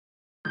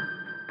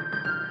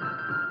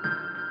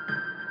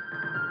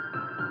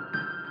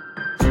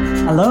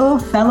Hello,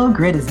 fellow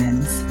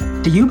Gritizens.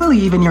 Do you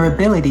believe in your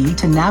ability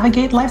to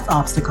navigate life's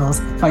obstacles,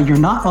 but you're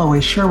not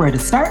always sure where to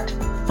start?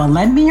 Well,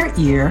 lend me your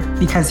ear,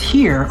 because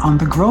here on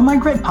the Grow My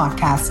Grit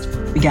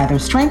podcast, we gather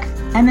strength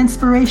and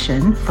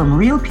inspiration from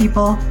real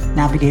people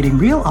navigating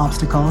real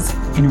obstacles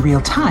in real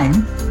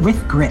time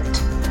with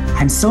grit.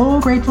 I'm so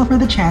grateful for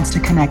the chance to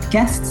connect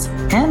guests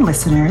and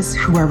listeners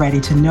who are ready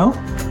to know,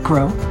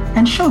 grow,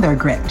 and show their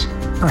grit,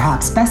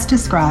 perhaps best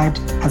described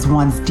as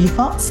one's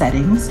default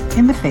settings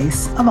in the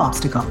face of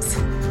obstacles.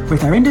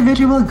 With our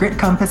individual grit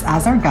compass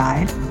as our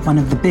guide, one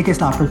of the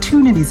biggest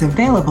opportunities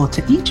available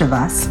to each of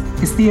us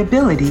is the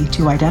ability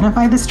to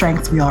identify the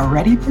strengths we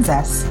already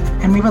possess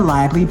and we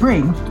reliably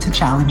bring to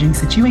challenging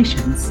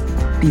situations.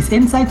 These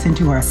insights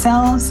into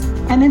ourselves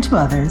and into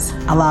others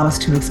allow us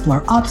to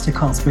explore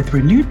obstacles with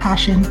renewed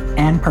passion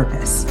and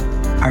purpose.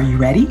 Are you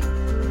ready?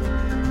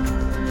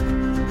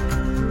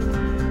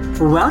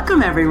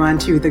 Welcome, everyone,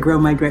 to the Grow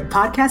My Grit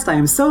podcast. I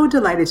am so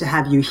delighted to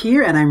have you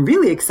here, and I'm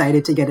really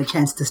excited to get a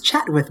chance to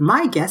chat with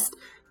my guest,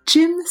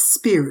 Jim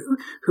Spirou,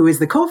 who is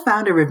the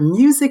co-founder of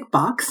Music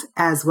Box,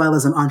 as well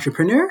as an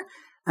entrepreneur,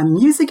 a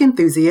music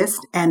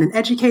enthusiast, and an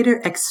educator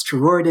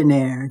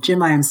extraordinaire.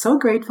 Jim, I am so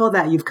grateful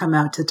that you've come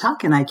out to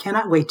talk, and I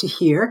cannot wait to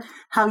hear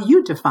how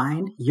you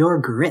define your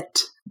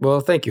grit. Well,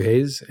 thank you,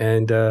 Hayes.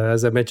 And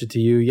as I mentioned to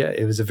you,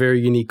 it was a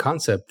very unique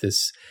concept,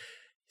 this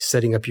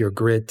setting up your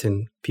grit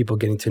and people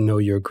getting to know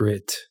your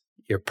grit,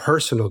 your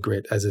personal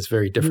grit, as it's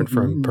very different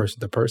from person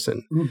to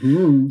person.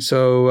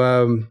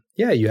 So,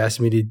 you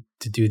asked me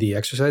to do the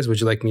exercise. Would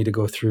you like me to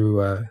go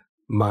through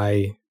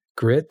my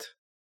grit?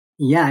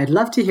 Yeah, I'd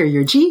love to hear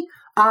your G,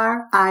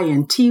 R, I,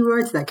 and T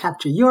words that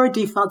capture your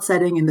default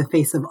setting in the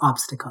face of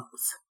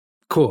obstacles.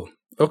 Cool.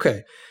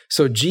 Okay.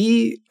 So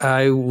G,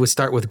 I would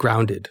start with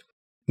grounded,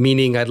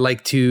 meaning I'd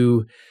like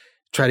to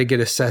try to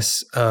get a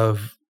sense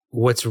of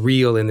what's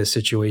real in this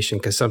situation,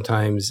 because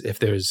sometimes if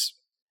there's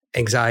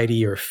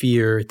anxiety or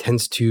fear, it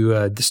tends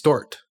to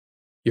distort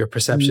your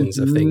perceptions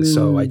of things.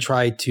 So I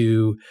try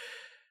to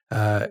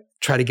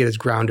get as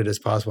grounded as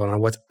possible on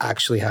what's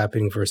actually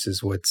happening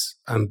versus what's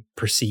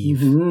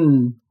perceived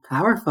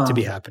Powerful to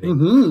be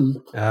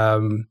happening.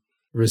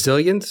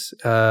 Resilience,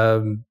 I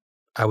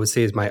would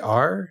say, is my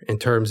R in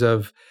terms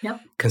of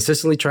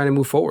consistently trying to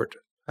move forward,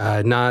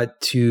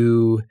 not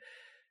to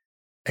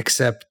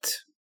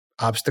accept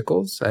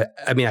obstacles.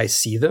 I mean, I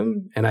see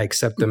them and I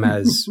accept them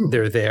as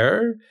they're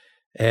there.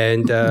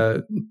 And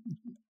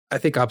I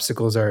think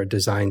obstacles are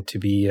designed to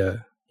be,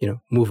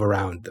 move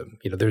around them.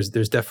 There's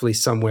definitely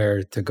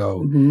somewhere to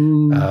go.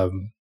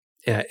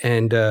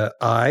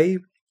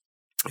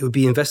 It would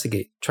be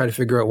investigate, try to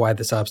figure out why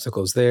this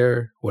obstacle is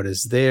there, what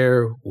is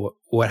there,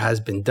 what has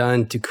been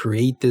done to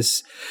create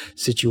this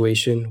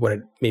situation,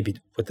 what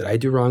did I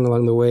do wrong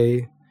along the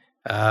way,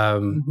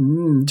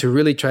 to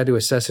really try to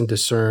assess and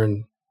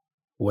discern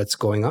what's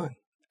going on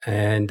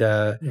and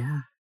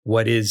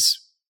what is,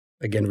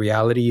 again,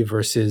 reality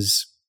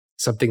versus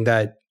something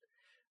that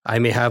I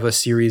may have a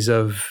series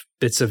of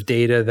bits of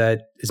data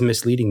that is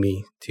misleading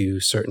me to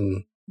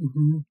certain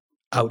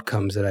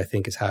outcomes that I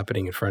think is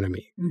happening in front of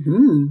me.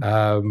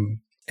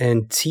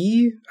 And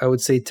T, I would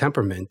say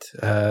temperament,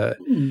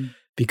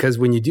 because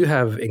when you do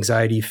have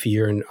anxiety,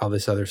 fear, and all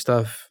this other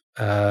stuff,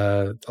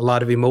 a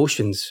lot of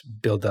emotions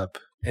build up.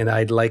 And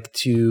I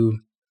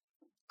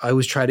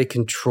always try to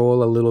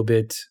control a little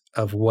bit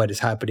of what is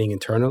happening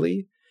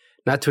internally,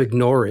 not to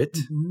ignore it.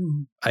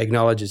 I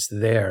acknowledge it's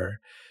there,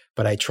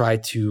 but I try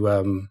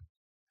to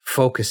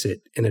focus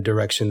it in a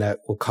direction that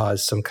will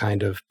cause some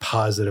kind of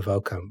positive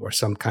outcome or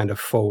some kind of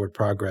forward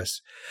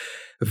progress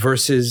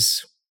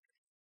versus,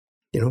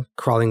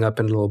 crawling up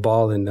in a little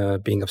ball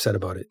and being upset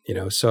about it,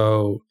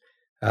 So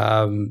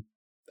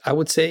I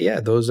would say,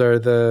 those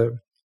are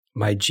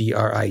my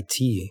GRIT,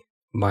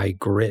 my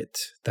grit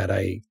that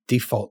I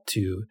default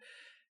to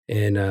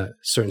in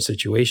certain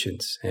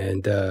situations.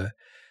 And,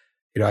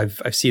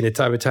 I've seen it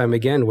time and time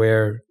again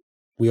where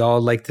we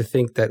all like to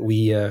think that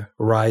we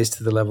rise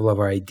to the level of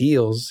our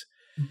ideals,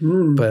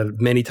 but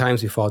many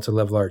times we fall to the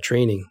level of our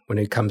training when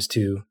it comes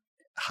to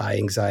high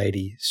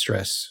anxiety,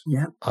 stress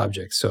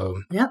objects.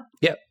 So,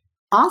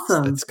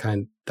 awesome.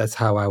 That's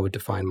how I would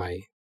define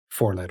my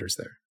 4 letters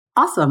there.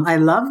 Awesome. I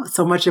love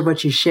so much of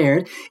what you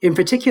shared, in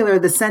particular,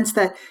 the sense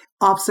that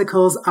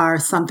obstacles are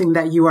something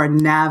that you are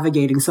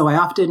navigating. So I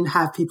often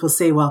have people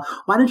say, well,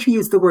 why don't you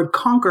use the word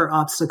conquer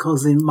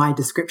obstacles in my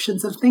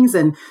descriptions of things?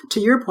 And to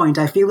your point,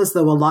 I feel as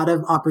though a lot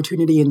of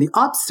opportunity in the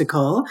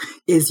obstacle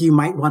is you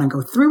might want to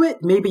go through it.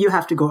 Maybe you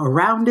have to go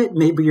around it.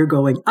 Maybe you're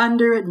going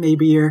under it.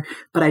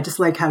 But I just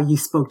like how you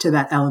spoke to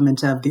that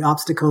element of the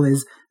obstacle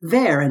is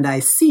there and I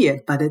see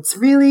it, but it's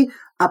really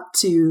up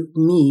to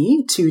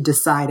me to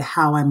decide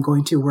how I'm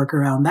going to work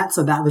around that.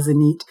 So that was a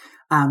neat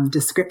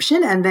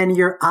description. And then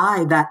your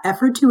I, that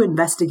effort to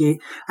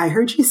investigate. I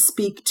heard you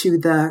speak to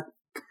the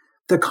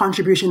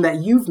contribution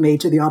that you've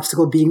made to the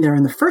obstacle being there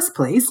in the first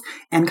place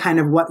and kind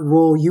of what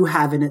role you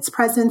have in its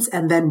presence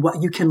and then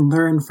what you can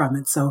learn from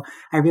it. So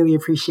I really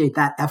appreciate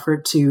that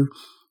effort to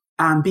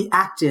be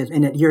active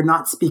in it. You're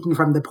not speaking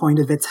from the point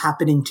of it's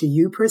happening to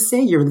you per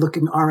se. You're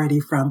looking already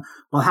from,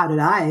 well,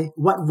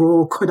 what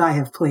role could I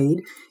have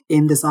played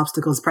in this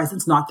obstacle's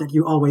presence? Not that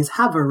you always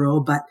have a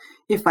role, but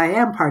if I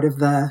am part of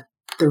the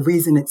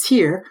reason it's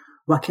here,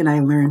 what can I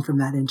learn from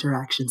that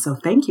interaction? So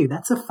thank you.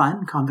 That's a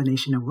fun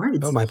combination of words.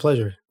 Oh, my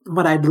pleasure.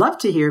 What I'd love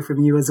to hear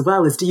from you as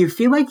well is, do you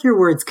feel like your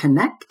words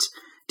connect?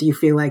 Do you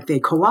feel like they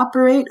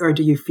cooperate, or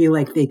do you feel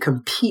like they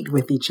compete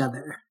with each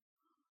other?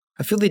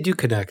 I feel they do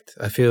connect.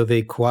 I feel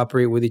they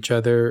cooperate with each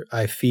other.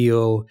 I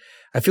feel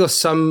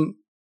some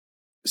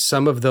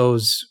of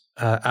those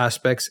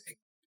aspects,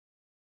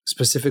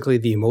 specifically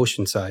the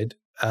emotion side,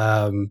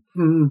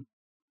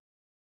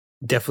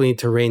 definitely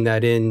to rein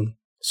that in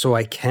so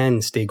I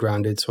can stay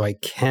grounded, so I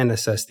can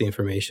assess the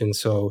information,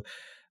 so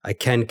I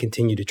can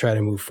continue to try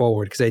to move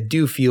forward. Because I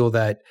do feel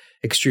that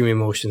extreme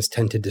emotions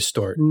tend to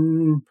distort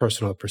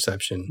personal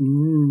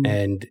perception.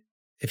 And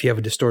if you have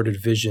a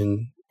distorted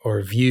vision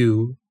or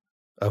view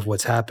of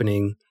what's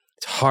happening,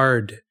 it's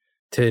hard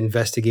to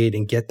investigate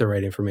and get the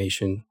right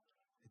information.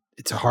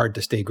 It's hard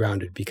to stay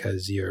grounded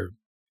because you're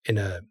in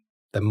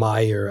the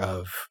mire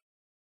of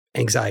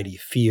anxiety,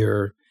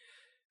 fear,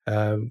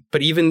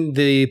 but even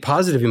the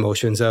positive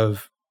emotions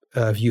of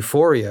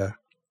euphoria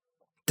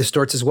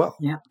distorts as well.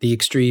 Yeah. The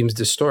extremes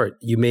distort.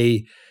 You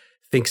may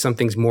think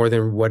something's more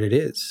than what it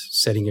is,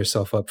 setting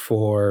yourself up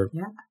for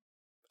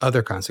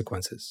other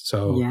consequences.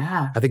 So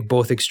I think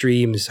both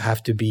extremes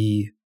have to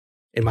be,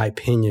 in my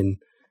opinion,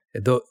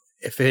 though,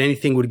 if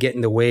anything would get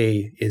in the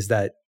way, is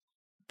that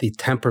the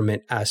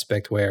temperament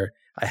aspect where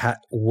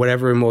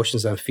whatever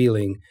emotions I'm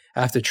feeling,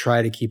 I have to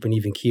try to keep an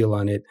even keel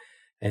on it.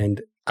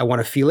 And I want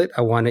to feel it.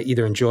 I want to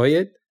either enjoy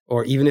it,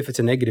 or even if it's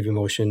a negative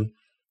emotion,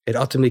 it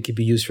ultimately could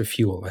be used for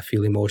fuel. I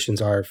feel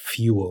emotions are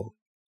fuel,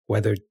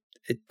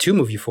 to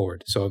move you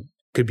forward. So it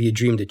could be a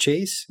dream to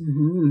chase,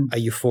 a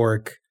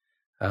euphoric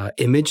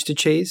image to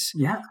chase,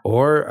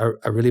 or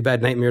a really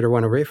bad nightmare to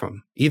run away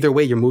from. Either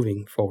way, you're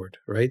moving forward,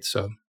 right?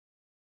 So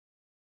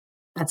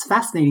that's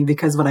fascinating,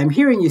 because what I'm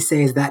hearing you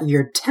say is that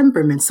your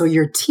temperament, so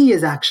your T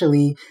is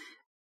actually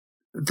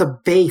the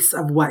base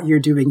of what you're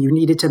doing. You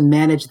needed to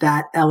manage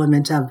that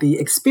element of the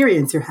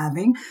experience you're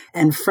having.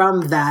 And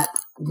from that,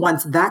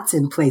 once that's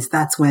in place,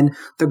 that's when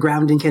the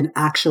grounding can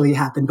actually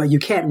happen. But you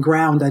can't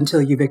ground until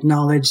you've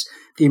acknowledged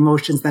the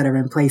emotions that are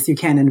in place. You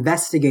can't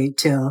investigate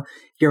till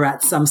you're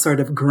at some sort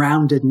of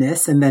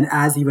groundedness. And then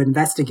as you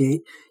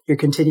investigate, you're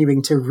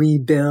continuing to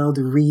rebuild,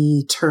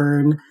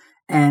 return,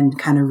 and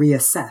kind of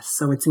reassess.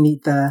 So it's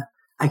neat.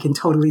 I can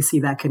totally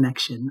see that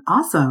connection.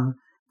 Awesome.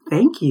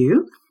 Thank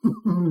you.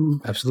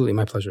 Absolutely.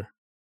 My pleasure.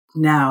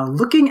 Now,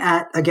 looking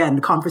at, again,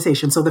 the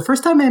conversation. So the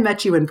first time I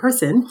met you in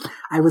person,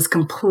 I was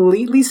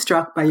completely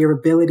struck by your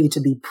ability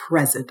to be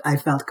present. I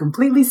felt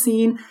completely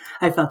seen.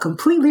 I felt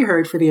completely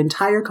heard for the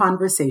entire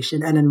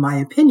conversation. And in my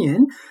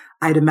opinion,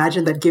 I'd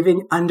imagine that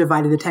giving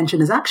undivided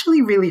attention is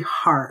actually really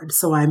hard.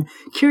 So I'm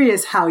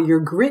curious how your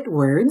grit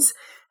words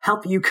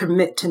help you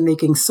commit to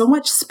making so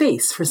much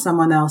space for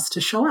someone else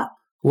to show up.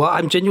 Well,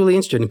 I'm genuinely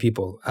interested in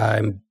people.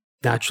 I'm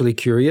naturally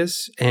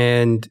curious,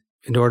 and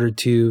in order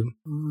to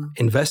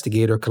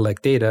investigate or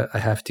collect data, I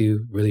have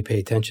to really pay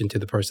attention to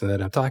the person that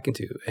I'm talking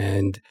to,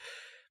 and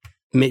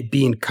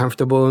being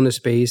comfortable in the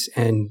space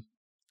and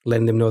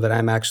letting them know that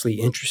I'm actually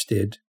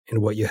interested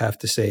in what you have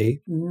to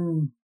say.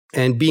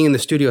 And being in the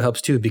studio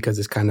helps too, because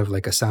it's kind of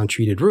like a sound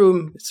treated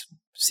room. It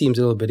seems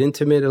a little bit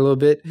intimate, a little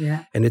bit.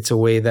 Yeah. And it's a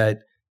way that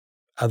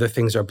other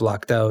things are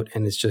blocked out,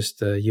 and it's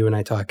just you and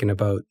I talking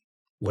about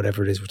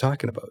whatever it is we're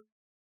talking about.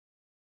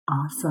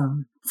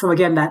 Awesome. So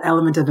again, that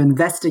element of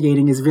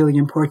investigating is really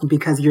important,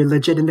 because you're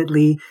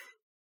legitimately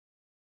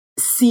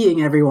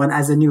seeing everyone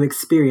as a new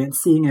experience,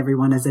 seeing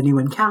everyone as a new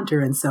encounter.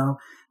 And so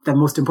the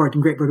most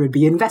important grit word would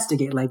be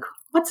investigate. Like,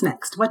 what's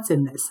next? What's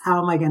in this? What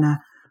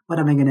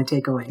am I going to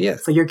take away? Yeah.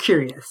 So you're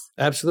curious.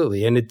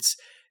 Absolutely. And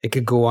it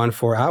could go on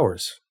for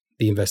hours,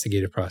 the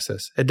investigative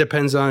process. It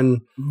depends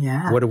on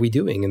what are we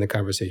doing in the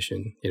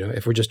conversation.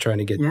 If we're just trying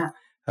to get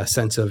a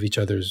sense of each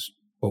other's,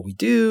 what we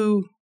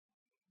do,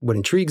 what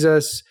intrigues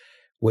us,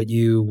 what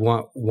you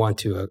want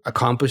to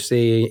accomplish,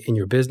 say, in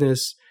your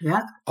business.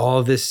 Yeah. All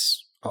of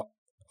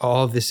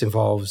this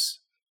involves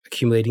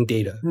accumulating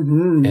data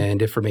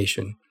and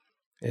information,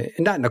 and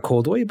not in a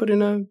cold way, but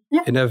in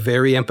a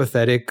very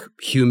empathetic,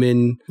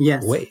 human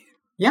way.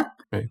 Yeah.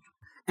 Right.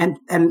 And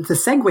the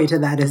segue to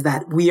that is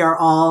that we are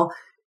all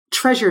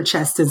treasure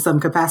chests in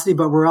some capacity,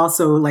 but we're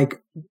also like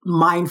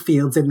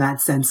minefields in that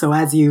sense. So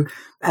as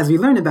we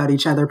learn about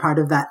each other, part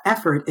of that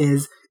effort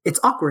is it's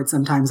awkward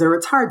sometimes, or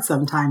it's hard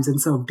sometimes. And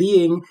so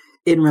being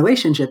in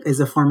relationship is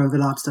a form of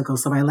an obstacle.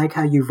 So I like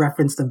how you've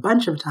referenced a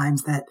bunch of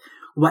times that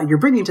what you're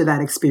bringing to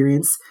that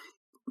experience,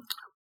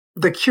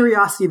 the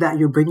curiosity that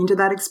you're bringing to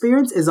that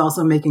experience, is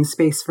also making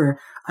space for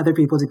other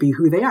people to be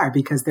who they are,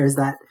 because there's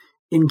that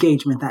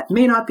engagement that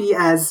may not be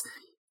as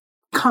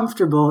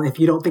comfortable if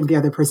you don't think the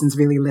other person's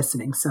really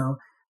listening. So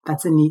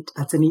that's a neat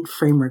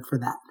framework for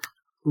that.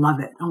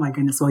 Love it. Oh my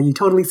goodness. Well, you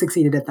totally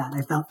succeeded at that.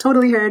 I felt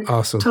totally heard,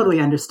 awesome, totally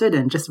understood,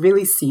 and just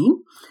really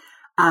seen.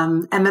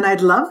 And then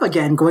I'd love,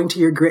 again, going to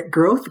your Grit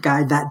Growth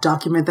Guide, that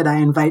document that I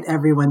invite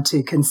everyone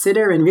to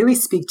consider and really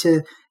speak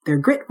to their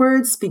grit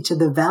words, speak to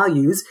the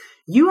values.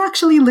 You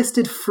actually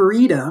listed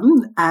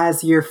freedom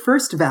as your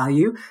first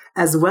value,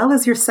 as well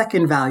as your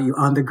second value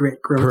on the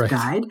Grit Growth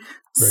Guide.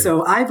 Right.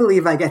 So I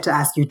believe I get to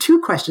ask you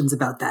 2 questions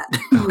about that.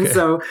 Okay.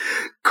 So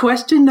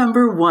question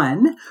number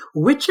 1,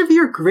 which of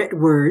your grit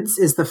words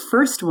is the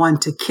first one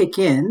to kick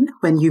in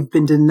when you've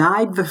been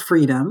denied the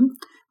freedom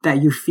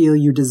that you feel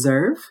you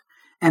deserve?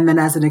 And then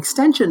as an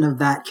extension of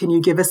that, can you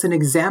give us an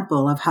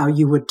example of how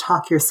you would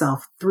talk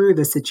yourself through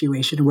the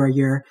situation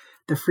where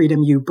the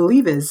freedom you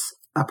believe is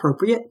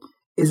appropriate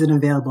isn't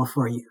available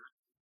for you?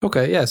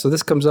 Okay, yeah. So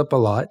this comes up a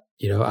lot.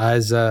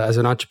 As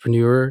an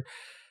entrepreneur,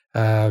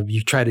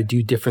 you try to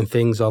do different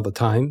things all the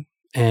time.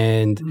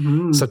 And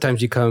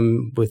sometimes you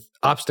come with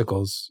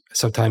obstacles.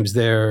 Sometimes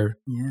they're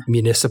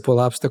municipal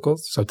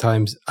obstacles.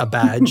 Sometimes a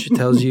badge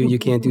tells you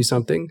can't do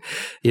something.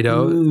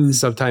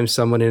 Sometimes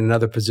someone in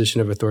another position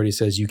of authority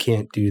says you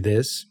can't do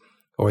this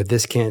or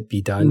this can't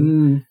be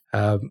done.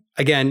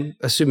 Again,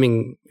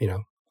 assuming,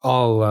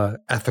 all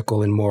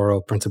ethical and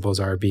moral principles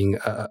are being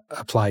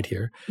applied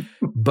here.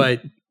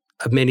 But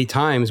many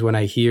times when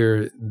I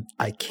hear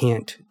I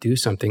can't do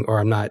something or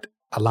I'm not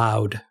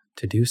allowed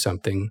to do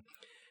something,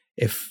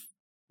 if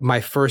my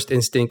first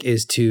instinct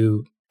is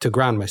to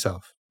ground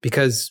myself,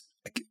 because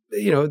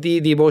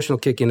the emotional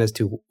kick in as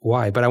to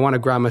why, but I want to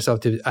ground myself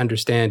to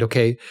understand,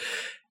 okay,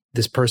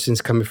 this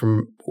person's coming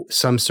from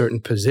some certain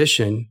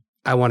position.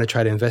 I want to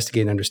try to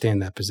investigate and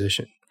understand that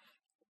position.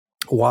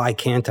 Why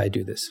can't I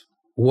do this?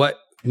 What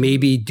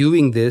maybe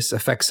doing this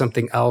affects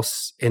something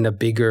else in a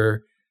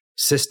bigger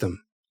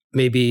system?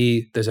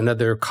 Maybe there's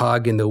another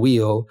cog in the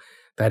wheel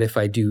that if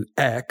I do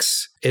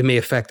X, it may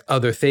affect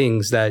other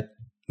things that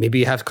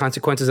maybe have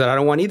consequences that I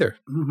don't want either.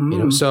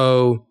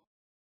 So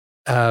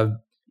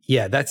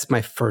that's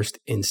my first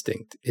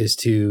instinct, is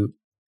to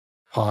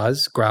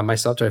pause, ground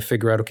myself, try to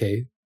figure out,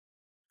 okay,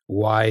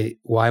 why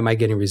am I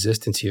getting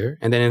resistance here?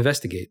 And then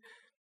investigate,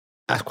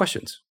 ask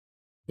questions.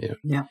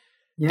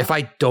 If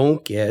I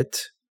don't get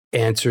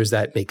answers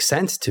that make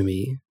sense to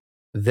me,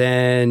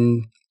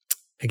 then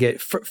I get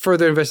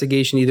further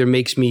investigation either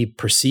makes me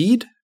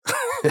proceed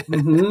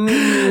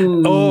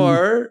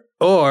or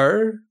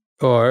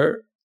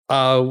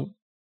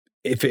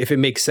if it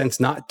makes sense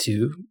not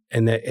to,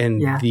 and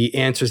the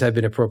answers have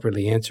been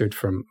appropriately answered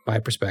from my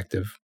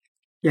perspective,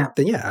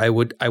 then I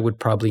would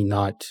probably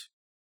not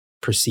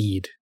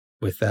proceed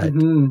with that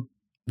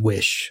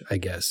wish, I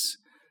guess,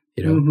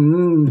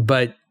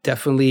 but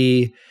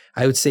definitely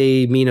I would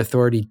say me and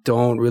authority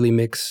don't really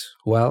mix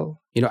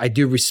well. I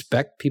do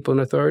respect people in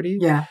authority.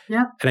 And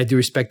I do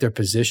respect their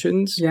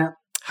positions.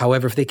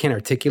 However, if they can't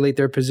articulate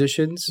their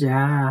positions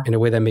in a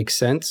way that makes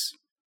sense,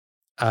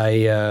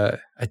 I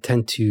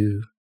tend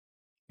to,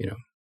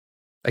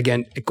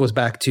 again, it goes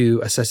back to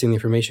assessing the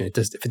information.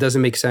 If it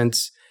doesn't make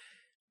sense,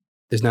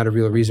 there's not a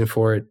real reason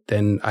for it,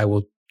 then I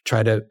will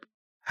try to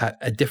have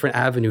a different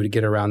avenue to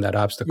get around that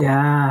obstacle.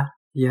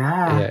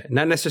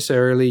 Not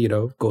necessarily,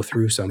 go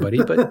through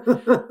somebody, but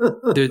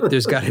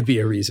there's got to be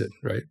a reason,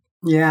 right?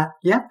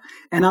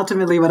 And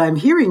ultimately what I'm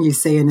hearing you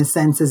say in a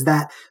sense is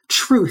that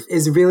truth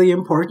is really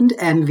important.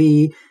 And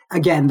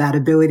that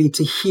ability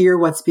to hear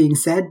what's being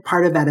said,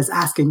 part of that is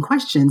asking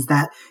questions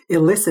that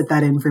elicit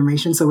that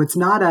information. So it's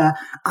not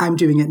I'm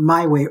doing it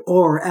my way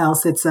or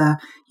else. It's the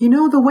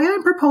way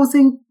I'm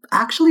proposing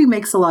actually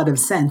makes a lot of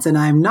sense. And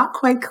I'm not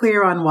quite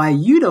clear on why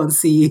you don't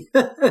see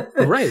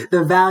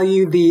the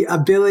value, the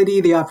ability,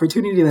 the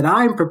opportunity that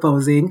I'm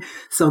proposing.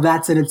 So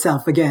that's in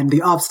itself, again,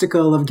 the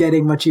obstacle of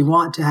getting what you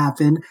want to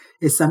happen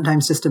is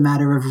sometimes just a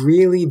matter of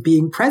really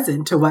being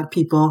present to what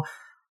people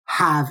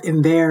have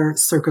in their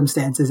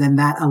circumstances. And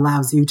that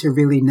allows you to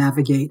really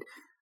navigate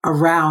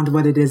around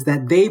what it is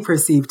that they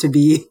perceive to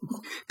be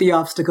the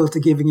obstacle to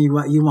giving you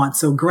what you want.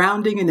 So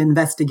grounding and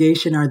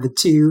investigation are the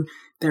two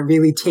that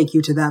really take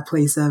you to that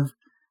place of,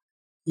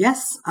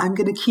 yes, I'm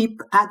going to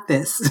keep at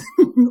this,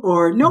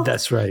 or no,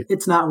 that's right,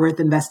 it's not worth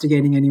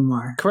investigating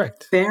anymore.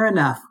 Correct. Fair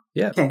enough.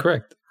 Yeah, okay.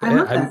 Correct. I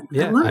love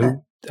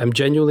that. I'm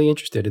genuinely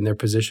interested in their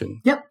position.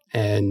 Yep.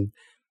 And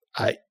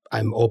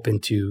I'm open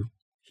to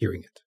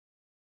hearing it.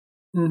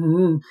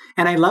 And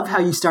I love how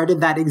you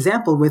started that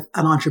example with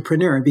an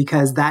entrepreneur,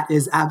 because that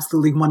is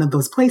absolutely one of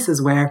those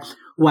places where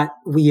what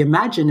we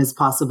imagine is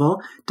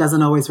possible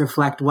doesn't always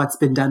reflect what's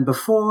been done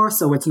before.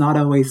 So it's not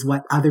always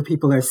what other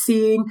people are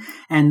seeing.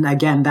 And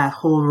again, that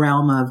whole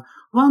realm of,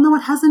 well, no,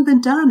 it hasn't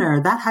been done,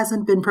 or that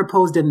hasn't been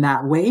proposed in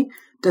that way,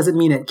 doesn't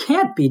mean it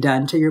can't be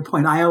done. To your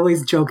point, I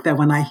always joke that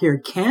when I hear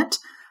can't,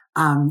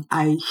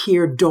 I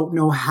hear don't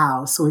know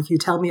how. So if you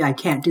tell me I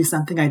can't do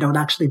something, I don't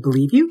actually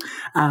believe you.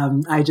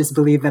 I just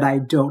believe that I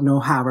don't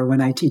know how. Or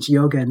when I teach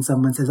yoga and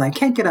someone says, I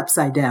can't get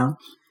upside down,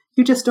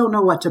 you just don't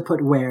know what to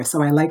put where.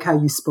 So I like how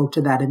you spoke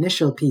to that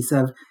initial piece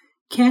of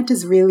can't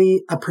is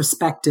really a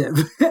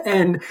perspective.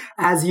 And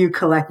as you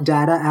collect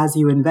data, as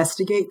you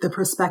investigate, the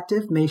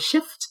perspective may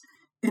shift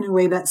in a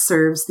way that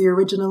serves the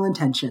original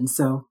intention.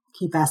 So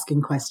keep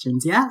asking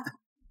questions. Yeah.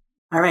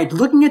 All right.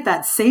 Looking at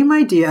that same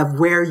idea of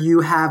where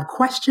you have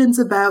questions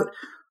about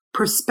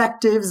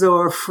perspectives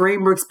or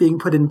frameworks being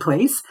put in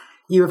place,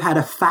 you have had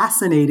a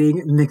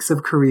fascinating mix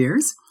of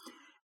careers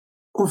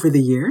over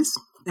the years.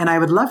 And I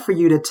would love for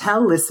you to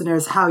tell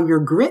listeners how your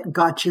grit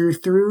got you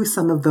through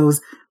some of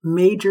those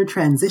major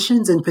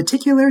transitions, in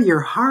particular,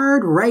 your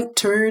hard right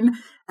turn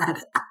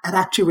at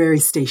Actuary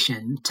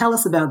Station. Tell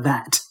us about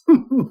that.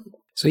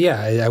 So yeah,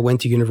 I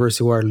went to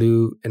University of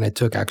Waterloo and I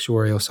took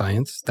actuarial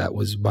science. That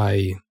was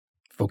my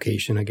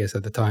vocation, I guess,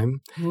 at the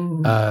time.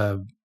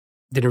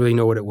 Didn't really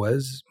know what it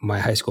was. My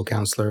high school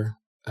counselor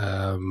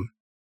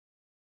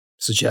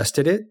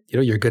suggested it. You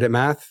know, you're good at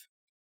math,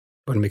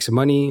 want to make some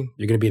money,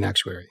 you're going to be an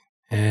actuary.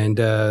 And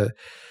I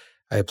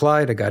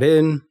applied, I got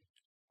in.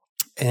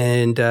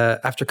 And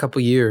after a couple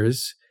of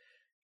years,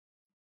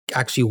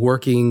 actually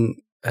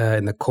working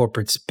in the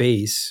corporate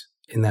space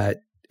in that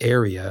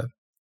area,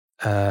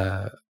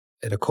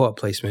 at a co-op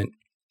placement,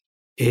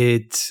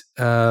 it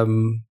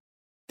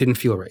didn't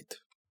feel right.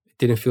 It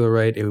didn't feel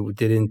right. It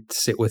didn't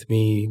sit with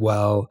me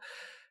well.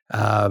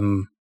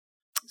 There's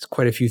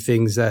quite a few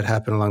things that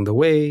happened along the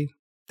way.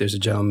 There's a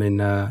gentleman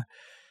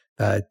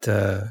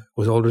that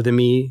was older than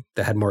me,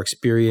 that had more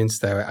experience,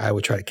 that I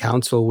would try to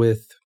counsel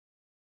with,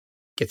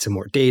 get some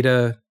more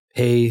data.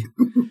 Hey,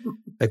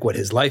 like what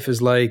his life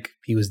is like.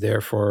 He was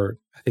there for,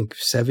 I think,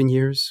 7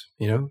 years,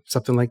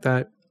 something like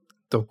that.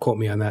 Don't quote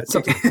me on that.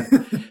 Something like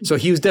that. So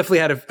he was definitely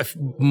had a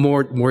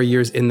more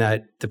years in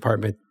that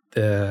department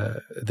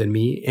than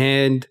me.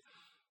 And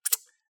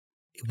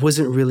it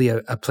wasn't really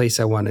a place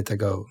I wanted to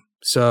go.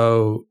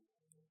 So,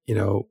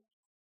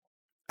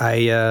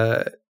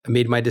 I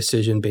made my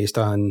decision based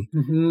on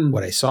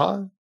what I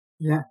saw,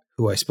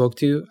 who I spoke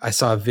to. I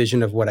saw a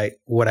vision of what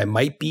I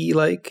might be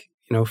like,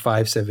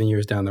 5-7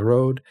 years down the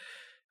road.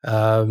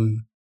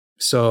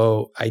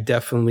 So I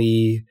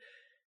definitely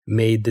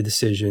made the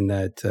decision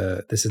that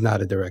this is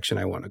not a direction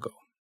I want to go.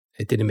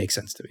 It didn't make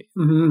sense to me.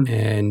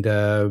 And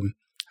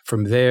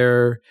from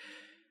there,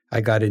 I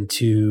got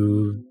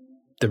into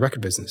the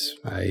record business.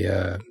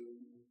 I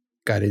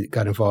got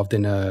involved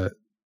in a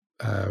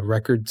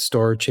record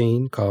store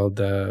chain called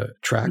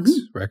Trax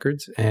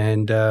Records.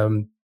 And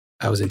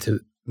I was into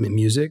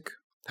music,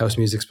 house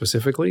music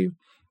specifically.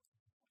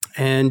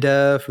 And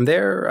from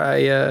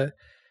there,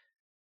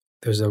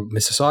 there's a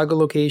Mississauga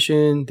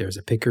location, there's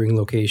a Pickering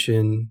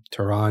location,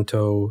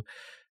 Toronto,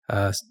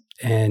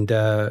 and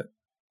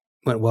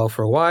went well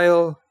for a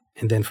while.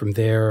 And then from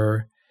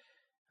there,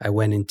 I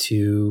went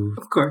into,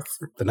 of course,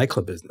 the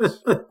nightclub business.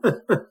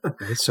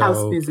 Right? So,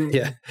 house music.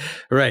 Yeah,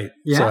 right.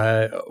 Yeah. So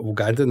I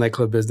got into the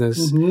nightclub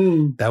business.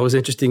 That was an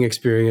interesting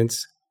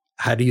experience.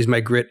 I had to use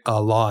my grit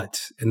a lot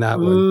in that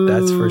one.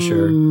 That's for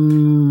sure.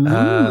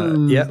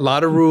 A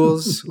lot of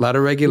rules, a lot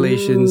of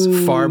regulations,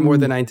 far more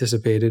than I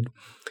anticipated.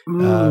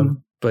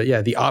 But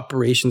yeah, the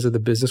operations of the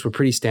business were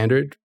pretty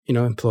standard,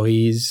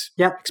 employees,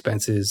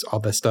 expenses,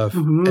 all that stuff,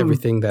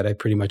 everything that I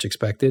pretty much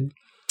expected.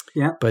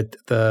 Yeah. But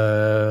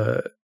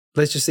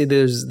let's just say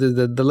there's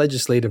the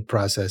legislative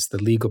process,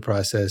 the legal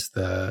process,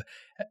 the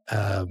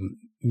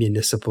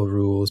municipal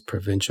rules,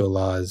 provincial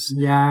laws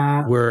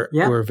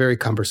were very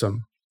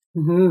cumbersome.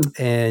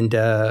 And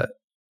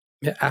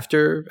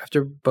after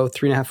about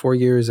 3.5, 4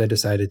 years, I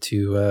decided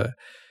to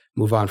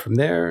move on from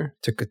there,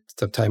 took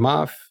some time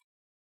off,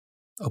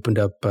 opened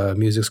up a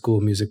music school,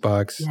 Music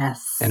Box,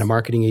 and a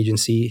marketing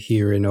agency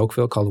here in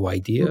Oakville called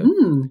Widea,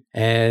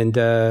 and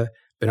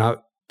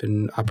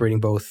been operating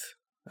both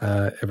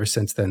ever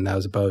since then. That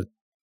was about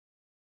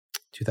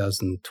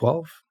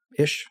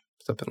 2012-ish,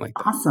 something like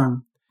that.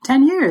 Awesome.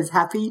 10 years.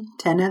 Happy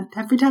 10th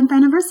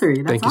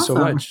anniversary. That's Thank you awesome.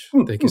 so much.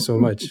 Thank you so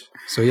much.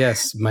 So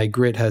yes, my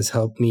grit has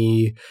helped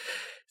me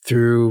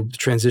through the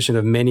transition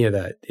of many of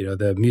that.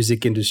 The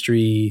music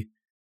industry,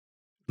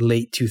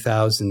 late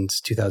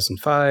 2000s,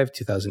 2005,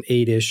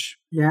 2008-ish.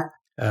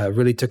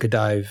 Really took a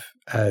dive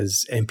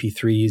as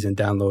MP3s and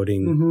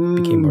downloading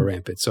became more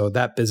rampant. So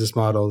that business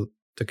model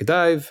took a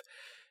dive,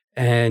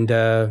 and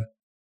the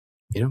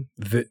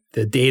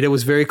data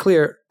was very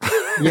clear.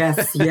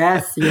 Yes.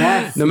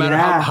 No matter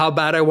how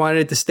bad I wanted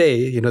it to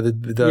stay,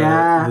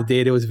 the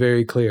data was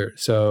very clear.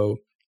 So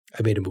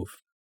I made a move.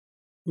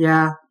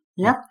 Yeah.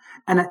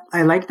 And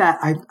I like that.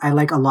 I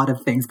like a lot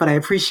of things, but I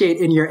appreciate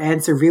in your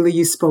answer, really,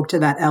 you spoke to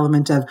that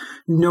element of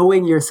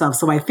knowing yourself.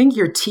 So I think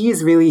your T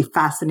is really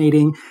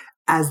fascinating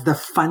as the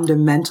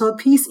fundamental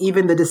piece.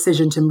 Even the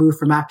decision to move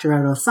from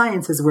actuarial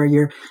sciences, where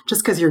you're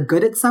just because you're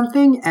good at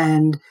something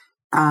and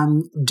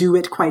do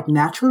it quite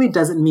naturally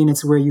doesn't mean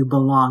it's where you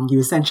belong. You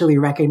essentially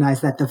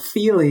recognize that the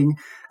feeling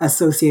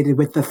associated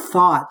with the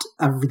thought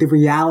of the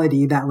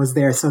reality that was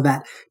there. So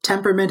that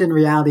temperament and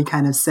reality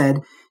kind of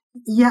said,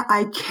 yeah,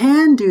 I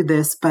can do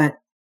this, but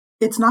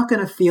it's not going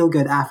to feel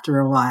good after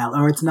a while,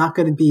 or it's not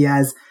going to be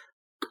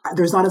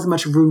there's not as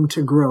much room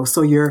to grow.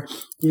 So you're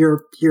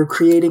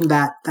creating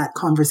that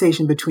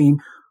conversation between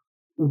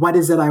what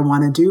is it I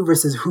want to do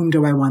versus whom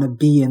do I want to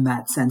be in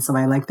that sense. So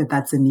I like that.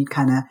 That's a neat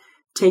kind of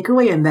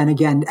takeaway. And then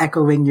again,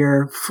 echoing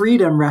your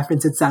freedom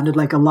reference, it sounded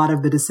like a lot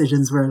of the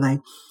decisions were like,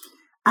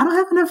 I don't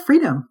have enough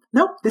freedom.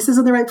 Nope, this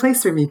isn't the right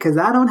place for me because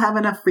I don't have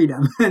enough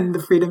freedom. And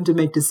the freedom to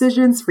make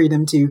decisions,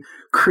 freedom to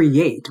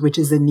create, which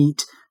is a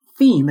neat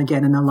theme,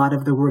 again, in a lot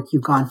of the work.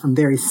 You've gone from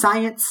very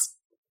science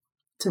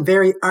to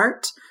very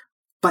art,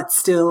 but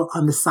still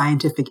on the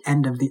scientific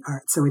end of the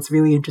art. So it's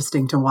really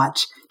interesting to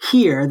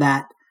hear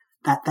that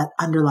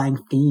underlying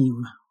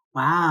theme.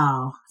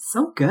 Wow,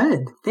 so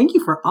good. Thank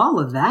you for all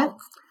of that.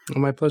 Oh,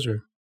 my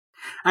pleasure.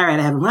 All right,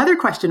 I have another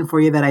question for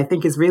you that I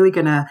think is really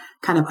going to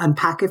kind of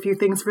unpack a few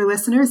things for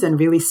listeners and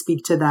really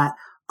speak to that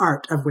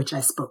art of which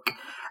I spoke.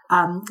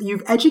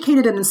 You've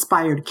educated and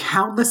inspired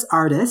countless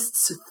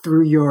artists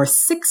through your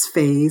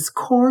 6-phase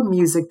core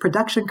music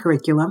production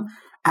curriculum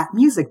at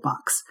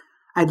MusicBox.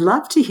 I'd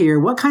love to hear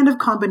what kind of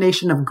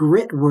combination of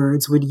grit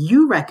words would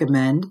you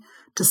recommend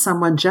to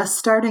someone just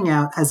starting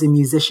out as a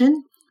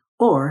musician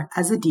or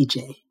as a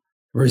DJ?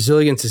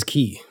 Resilience is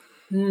key.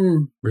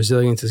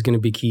 Resilience is going to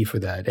be key for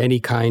that. Any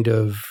kind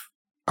of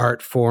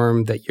art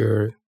form that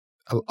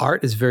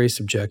art is very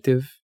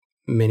subjective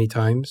many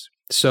times.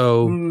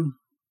 So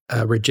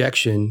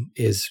rejection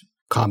is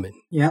common.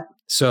 Yeah.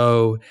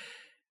 So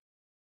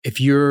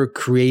if you're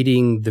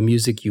creating the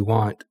music you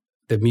want,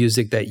 the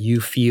music that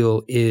you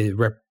feel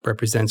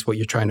represents what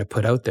you're trying to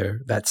put out there,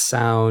 that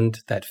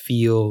sound, that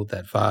feel,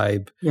 that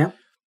vibe,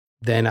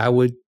 then I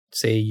would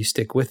say you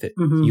stick with it.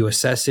 Mm-hmm. You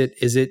assess it.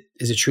 Is it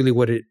truly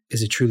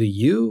is it truly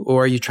you,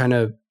 or are you trying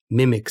to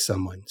mimic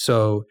someone?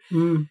 So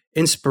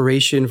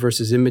inspiration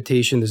versus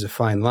imitation, there's a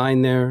fine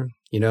line there,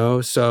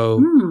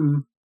 So,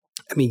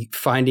 I mean,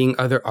 finding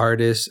other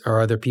artists or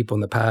other people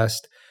in the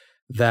past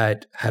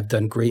that have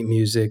done great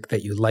music,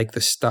 that you like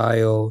the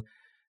style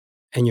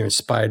and you're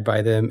inspired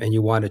by them and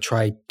you want to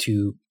try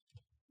to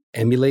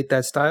emulate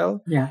that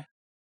style. Yeah.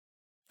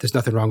 There's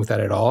nothing wrong with that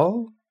at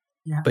all.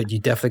 Yeah. But you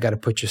definitely got to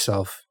put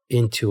yourself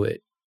into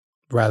it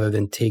rather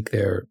than take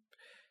their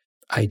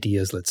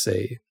ideas, let's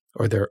say,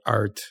 or their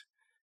art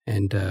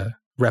and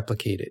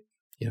replicate it.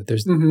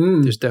 There's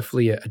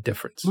definitely a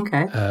difference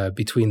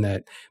between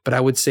that. But I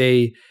would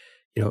say,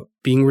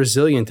 being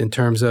resilient in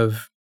terms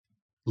of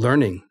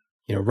learning.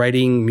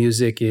 Writing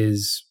music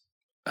is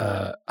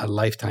a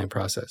lifetime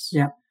process.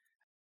 Yeah.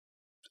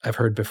 I've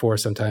heard before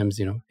sometimes,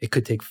 it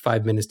could take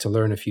 5 minutes to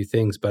learn a few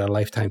things, but a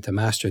lifetime to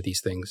master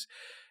these things.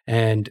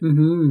 And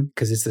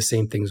because it's the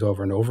same things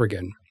over and over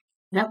again.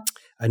 Yep.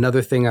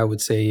 Another thing I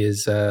would say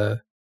is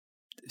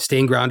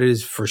staying grounded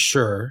is for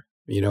sure,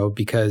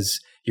 because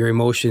your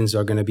emotions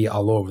are going to be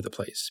all over the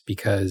place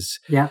because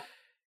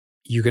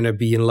you're going to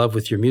be in love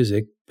with your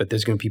music, but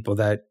there's going to be people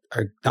that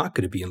are not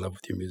going to be in love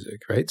with your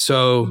music, right?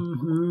 So,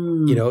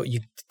 you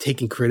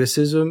taking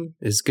criticism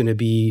is going to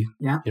be,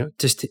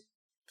 just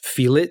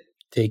feel it,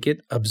 take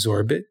it,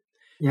 absorb it.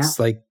 Yeah. It's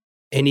like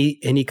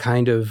any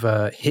kind of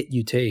hit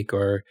you take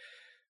or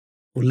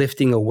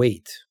lifting a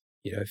weight,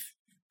 if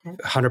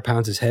 100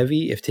 pounds is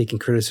heavy, if taking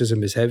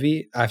criticism is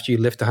heavy, after you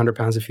lift 100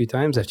 pounds a few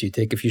times, after you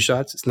take a few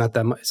shots, it's not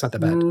that much, it's not that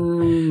bad.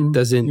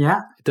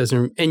 It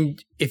doesn't.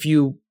 And if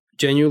you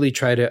genuinely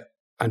try to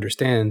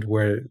understand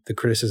where the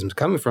criticism is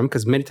coming from,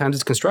 because many times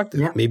it's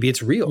constructive, maybe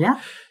it's real.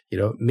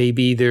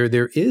 Maybe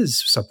there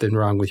is something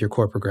wrong with your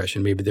chord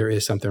progression. Maybe there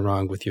is something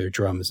wrong with your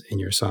drums in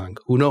your song.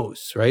 Who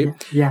knows, right?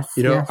 Yes.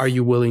 Are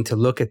you willing to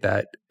look at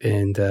that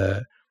and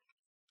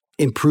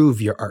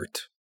improve your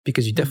art?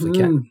 Because you definitely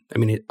can. I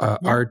mean,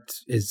 art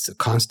is a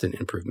constant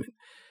improvement.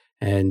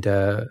 And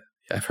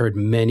I've heard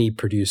many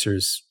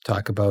producers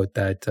talk about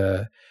that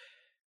the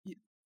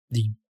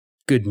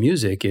good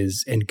music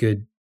and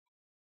good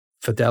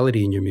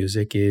fidelity in your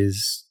music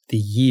is the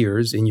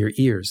years in your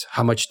ears,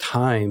 how much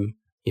time,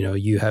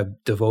 you have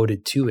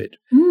devoted to it.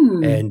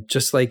 And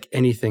just like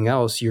anything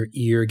else, your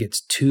ear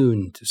gets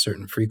tuned to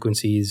certain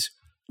frequencies.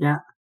 Yeah.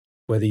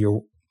 Whether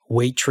you're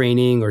weight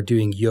training or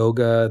doing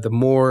yoga, the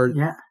more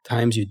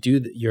times you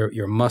do,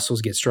 your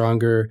muscles get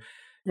stronger.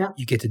 Yeah.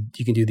 You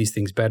can do these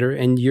things better,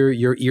 and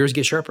your ears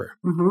get sharper.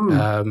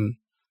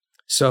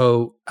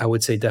 So I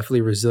would say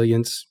definitely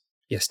resilience.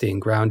 Staying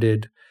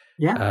grounded.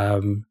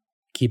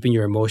 Keeping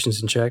your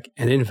emotions in check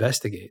and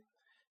investigate.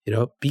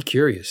 Be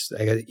curious.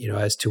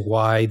 As to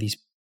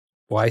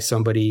why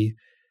somebody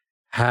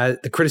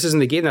had the criticism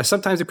they gave. Now,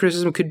 sometimes the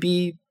criticism could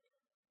be,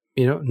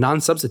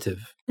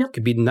 non-substantive. It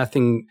could be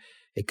nothing.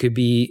 It could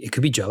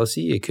be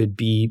jealousy. It could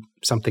be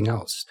something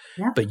else.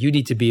 But you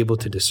need to be able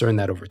to discern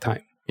that over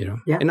time,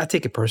 and not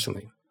take it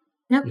personally,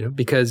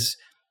 because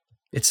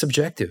it's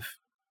subjective.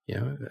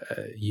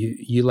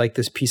 You like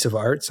this piece of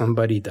art,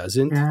 somebody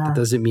doesn't. That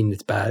doesn't mean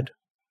it's bad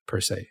per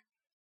se.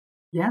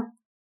 Yeah.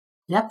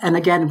 Yep. And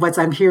again, what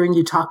I'm hearing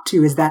you talk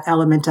to is that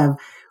element of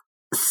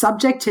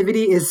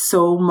subjectivity is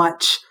so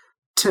much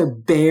to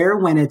bear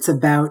when it's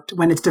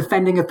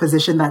defending a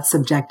position that's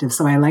subjective.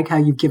 So I like how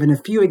you've given a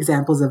few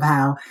examples of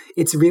how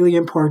it's really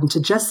important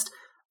to just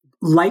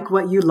like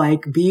what you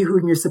like, be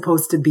who you're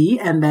supposed to be,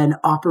 and then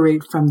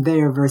operate from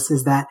there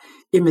versus that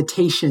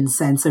imitation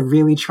sense of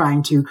really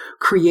trying to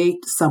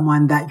create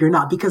someone that you're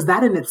not, because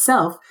that in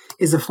itself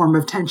is a form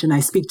of tension. I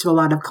speak to a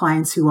lot of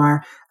clients who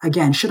are,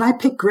 again, should I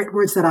pick grit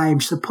words that I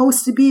am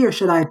supposed to be, or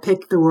should I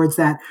pick the words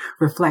that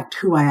reflect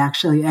who I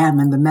actually am?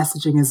 And the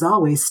messaging is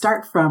always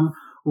start from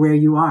where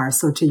you are.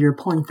 So to your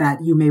point that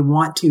you may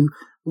want to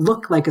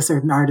look like a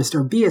certain artist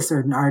or be a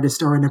certain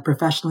artist, or in a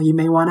professional, you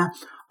may want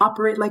to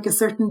operate like a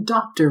certain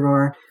doctor,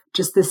 or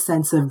just this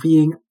sense of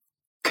being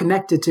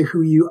connected to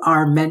who you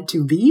are meant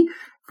to be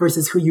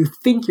versus who you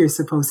think you're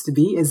supposed to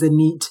be is a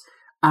neat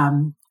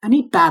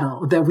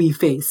battle that we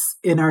face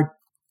in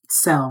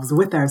ourselves,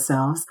 with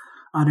ourselves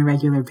on a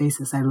regular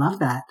basis. I love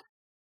that.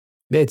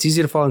 Yeah, it's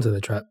easy to fall into the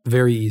trap.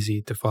 Very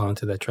easy to fall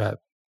into that trap,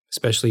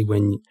 especially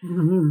when,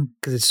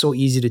 because it's so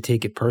easy to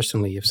take it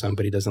personally if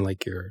somebody doesn't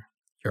like your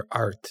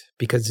art,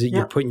 because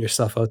you're putting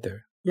yourself out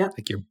there. Yeah.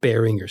 Like you're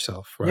bearing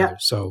yourself, rather. Yeah.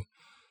 So,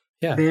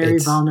 yeah. Very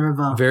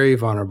vulnerable. Very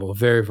vulnerable.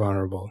 Very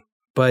vulnerable.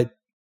 But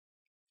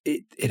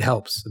it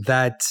helps.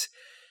 That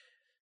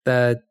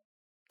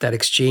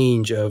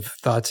exchange of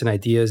thoughts and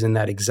ideas and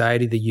that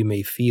anxiety that you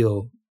may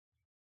feel,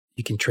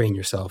 you can train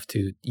yourself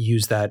to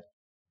use that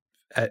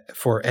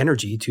for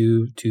energy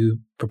to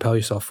propel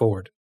yourself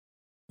forward.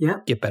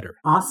 Yeah. Get better.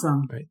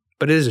 Awesome. Right.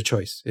 But it is a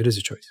choice. It is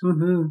a choice.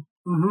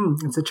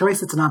 It's a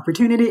choice. It's an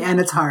opportunity, and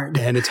it's hard.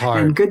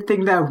 And good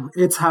thing that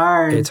it's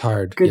hard. It's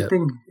hard. Good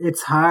thing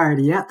it's hard.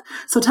 Yep.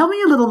 So tell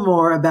me and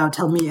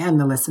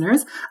the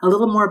listeners a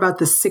little more about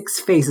the 6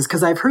 phases,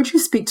 because I've heard you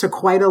speak to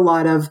quite a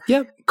lot of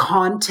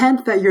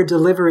content that you're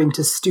delivering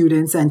to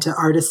students and to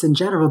artists in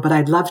general. But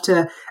I'd love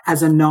to,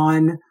 as a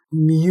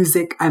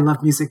non-music, I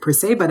love music per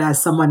se, but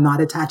as someone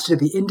not attached to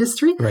the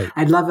industry,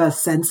 I'd love a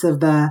sense of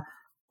the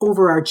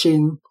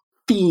overarching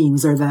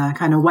themes, or the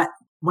kind of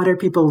what are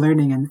people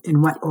learning, and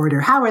in what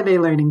order? How are they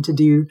learning to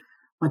do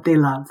what they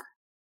love?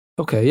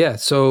 Okay, yeah.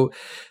 So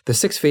the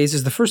 6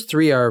 phases, the first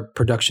 3 are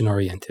production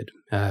oriented.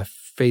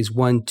 Phase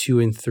 1,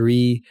 2, and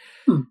 3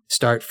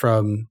 start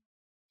from,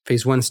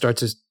 phase 1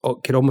 starts as,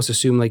 could almost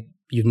assume like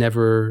you've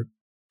never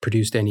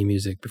produced any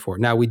music before.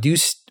 Now we do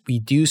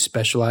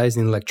specialize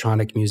in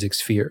electronic music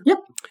sphere. Yep.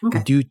 Okay.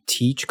 We do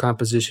teach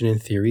composition in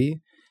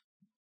theory.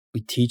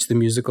 We teach the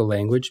musical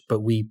language,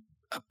 but we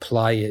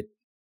apply it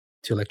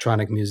to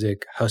electronic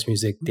music, house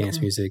music, dance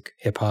music,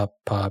 hip hop,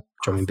 pop,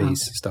 drum and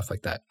bass, stuff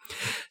like that.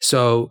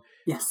 So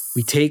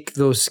we take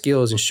those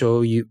skills and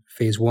show you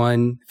phase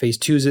 1. Phase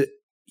 2 is you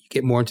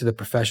get more into the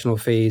professional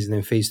phase, and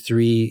then phase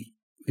 3,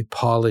 we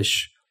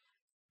polish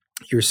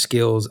your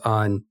skills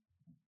on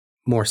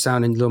a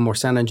little more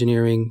sound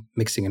engineering,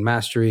 mixing and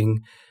mastering,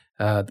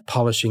 the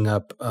polishing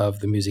up of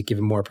the music, give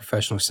it more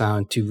professional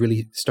sound to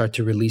really start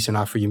to release and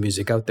offer your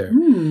music out there.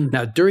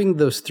 Now, during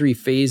those 3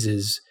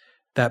 phases,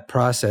 that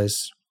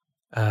process,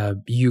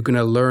 you're going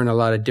to learn a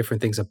lot of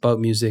different things about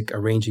music,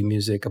 arranging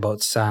music,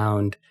 about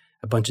sound,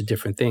 a bunch of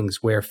different things,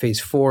 where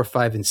phase 4,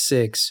 5, and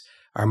 6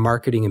 are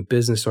marketing and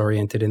business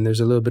oriented. And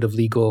there's a little bit of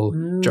legal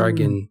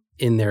jargon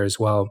in there as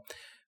well.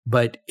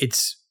 But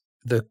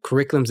the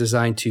curriculum's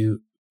designed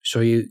to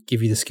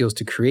give you the skills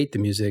to create the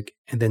music,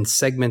 and then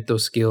segment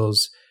those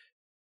skills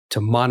to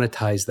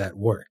monetize that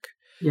work.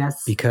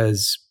 Yes.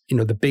 Because,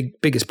 the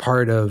biggest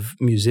part of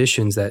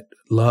musicians that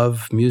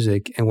love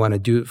music and want to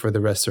do it for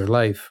the rest of their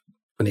life,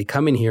 when they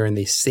come in here and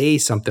they say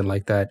something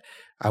like that,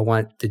 I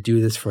want to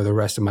do this for the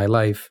rest of my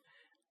life,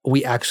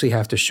 we actually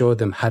have to show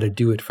them how to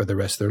do it for the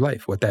rest of their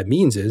life. What that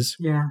means is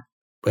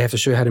we have to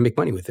show you how to make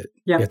money with it.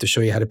 We have to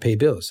show you how to pay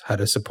bills, how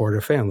to support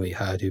a family,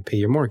 how to pay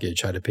your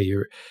mortgage, how to pay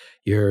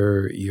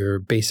your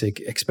basic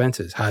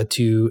expenses, how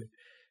to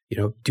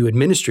do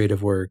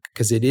administrative work,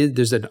 because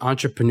there's an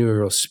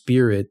entrepreneurial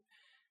spirit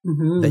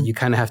that you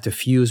kind of have to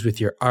fuse with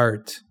your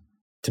art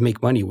to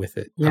make money with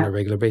it on a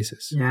regular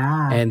basis.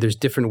 And there's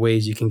different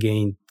ways you can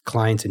gain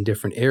clients in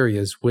different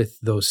areas with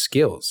those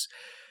skills.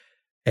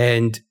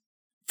 And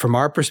from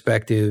our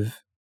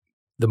perspective,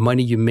 the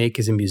money you make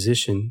as a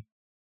musician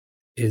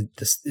is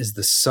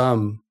the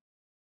sum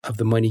of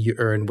the money you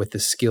earn with the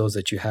skills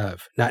that you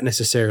have, not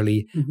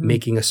necessarily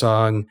making a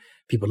song,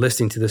 people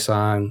listening to the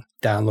song,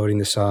 downloading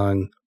the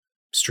song,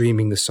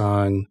 streaming the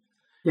song.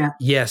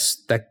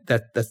 Yes,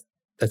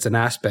 that's an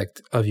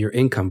aspect of your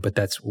income, but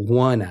that's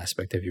one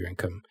aspect of your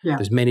income.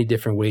 There's many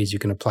different ways you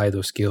can apply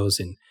those skills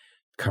in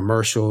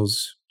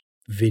commercials,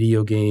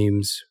 video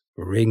games,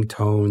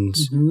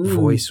 ringtones,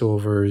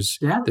 voiceovers.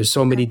 There's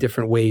so many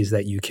different ways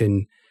that you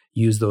can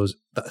use the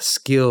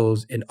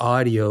skills in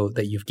audio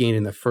that you've gained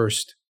in the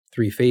first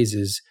 3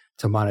 phases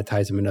to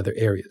monetize them in other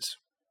areas.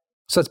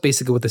 So that's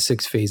basically what the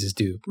 6 phases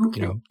do,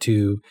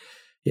 to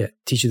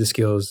teach you the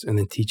skills and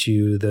then teach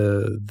you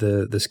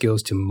the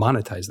skills to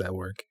monetize that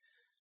work.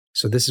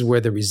 So this is where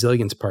the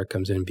resilience part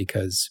comes in,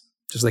 because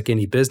just like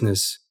any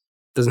business,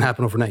 it doesn't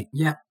happen overnight.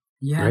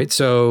 Right?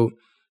 So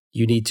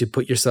you need to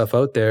put yourself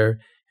out there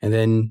and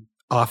then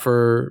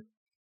offer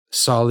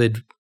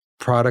solid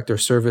product or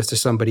service to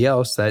somebody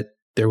else that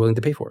they're willing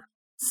to pay for.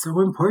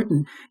 So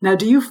important. Now,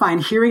 do you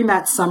find hearing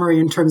that summary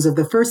in terms of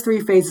the first three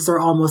phases are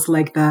almost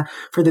like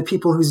for the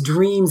people whose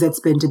dreams it's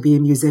been to be a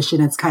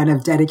musician, it's kind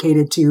of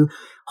dedicated to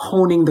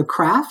honing the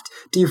craft?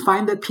 Do you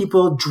find that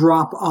people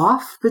drop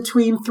off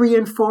between 3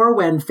 and 4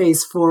 when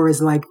phase 4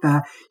 is like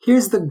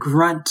here's the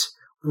grunt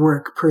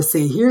work per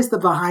se, here's the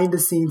behind the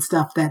scenes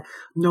stuff that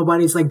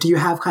nobody's like, do you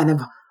have kind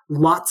of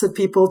lots of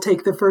people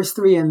take the first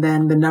 3 and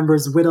then the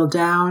numbers whittle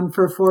down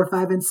for 4,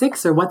 5, and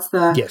 6? Or what's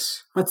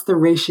the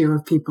ratio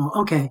of people?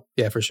 Okay.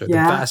 Yeah, for sure.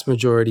 Yeah. The vast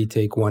majority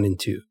take 1 and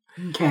 2.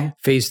 Okay.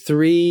 Phase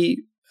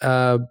 3,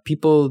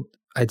 people,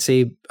 I'd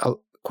say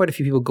quite a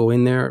few people go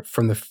in there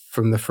from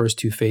the first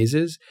 2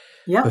 phases.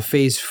 Yeah. But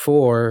phase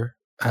 4,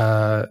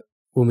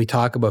 when we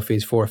talk about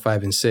phase 4,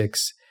 5, and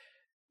 6,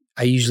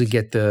 I usually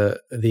get the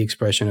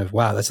expression of,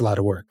 wow, that's a lot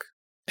of work.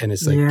 And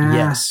it's like,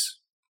 yes,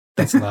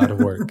 that's a lot of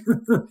work.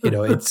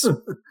 It's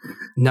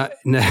not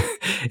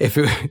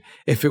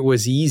if it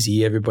was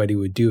easy, everybody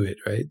would do it,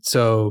 right?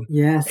 So,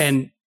 yes.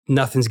 And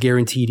nothing's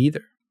guaranteed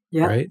either,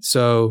 right?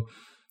 So,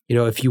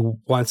 if you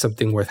want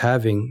something worth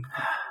having,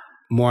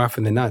 more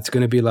often than not, it's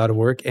going to be a lot of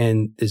work,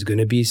 and there's going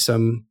to be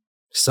some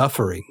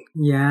suffering.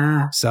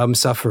 Yeah. Some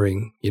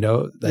suffering,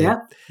 like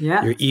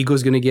your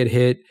ego's going to get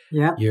hit.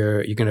 Yeah.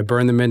 You're going to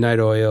burn the midnight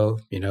oil,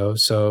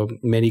 So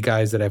many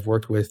guys that I've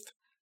worked with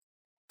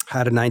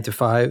had a 9 to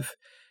 5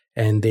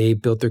 and they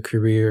built their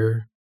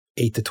career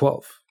 8 to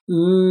 12.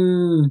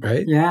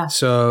 Right? Yeah.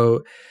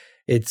 So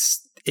it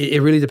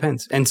really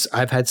depends. And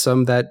I've had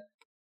some that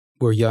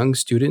were young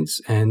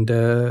students and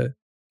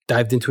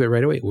dived into it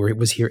right away, where it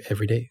was here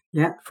every day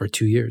for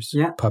 2 years,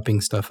 pumping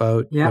stuff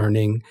out,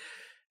 learning.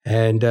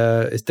 And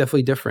it's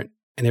definitely different.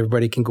 And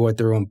everybody can go at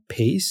their own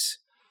pace,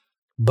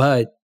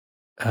 but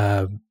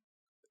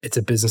it's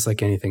a business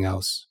like anything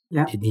else.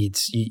 Yeah. You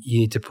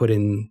need to put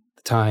in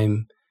the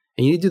time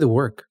and you need to do the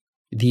work.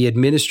 The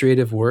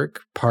administrative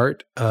work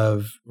part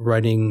of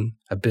running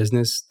a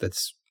business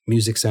that's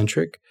music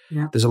centric,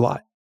 there's a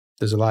lot.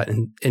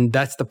 And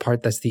that's the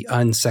part that's the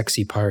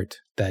unsexy part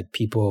that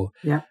people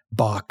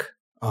balk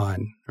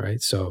on,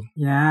 right? So,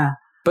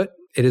 but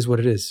it is what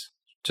it is,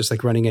 just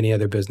like running any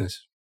other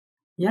business.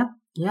 Yeah.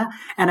 Yeah.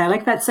 And I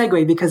like that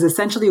segue because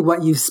essentially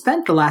what you've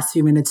spent the last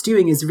few minutes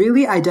doing is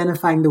really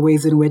identifying the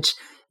ways in which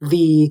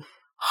the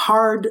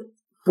hard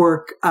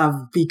work of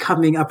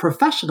becoming a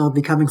professional,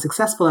 becoming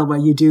successful at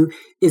what you do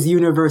is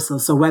universal.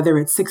 So whether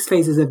it's 6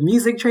 phases of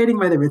music training,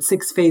 whether it's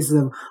 6 phases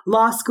of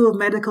law school,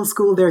 medical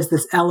school, there's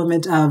this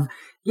element of,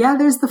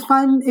 there's the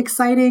fun,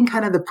 exciting,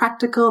 kind of the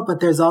practical, but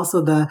there's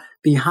also the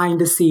behind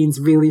the scenes,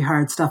 really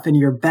hard stuff. And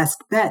your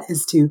best bet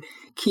is to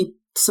keep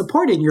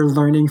supporting your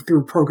learning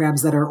through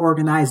programs that are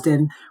organized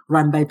and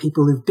run by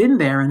people who've been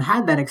there and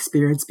had that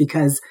experience,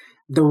 because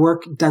the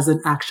work doesn't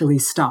actually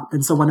stop.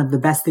 And so one of the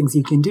best things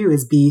you can do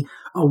is be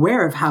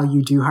aware of how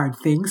you do hard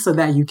things so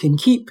that you can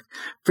keep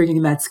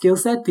bringing that skill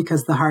set,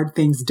 because the hard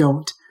things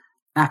don't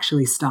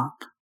actually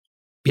stop.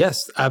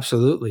 Yes,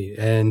 absolutely.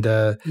 And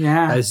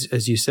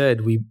as you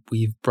said,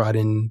 we've brought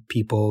in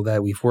people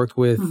that we've worked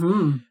with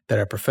that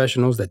are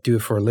professionals that do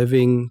it for a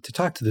living to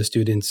talk to the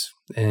students.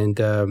 And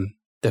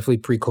definitely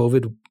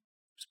pre-COVID,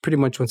 pretty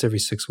much once every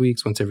 6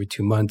 weeks, once every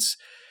 2 months.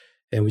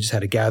 And we just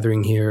had a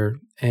gathering here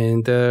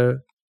and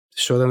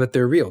show them that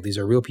they're real. These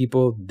are real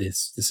people.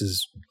 This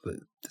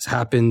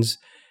happens,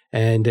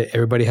 and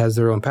everybody has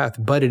their own path.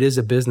 But it is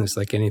a business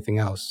like anything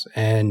else,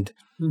 and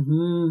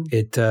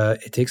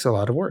it takes a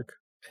lot of work.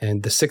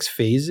 And the 6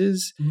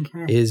 phases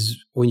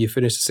is when you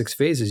finish the 6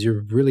 phases,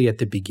 you're really at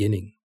the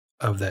beginning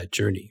of that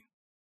journey,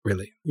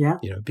 really. Yeah.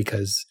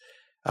 Because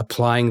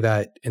applying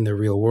that in the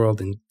real world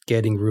and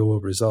getting real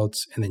world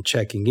results and then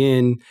checking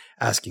in,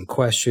 asking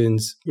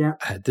questions. Yeah.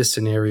 I had this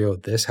scenario,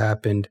 this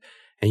happened,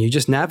 and you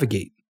just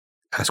navigate.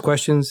 Ask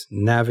questions,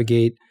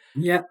 navigate.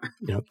 Yeah.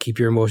 Keep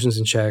your emotions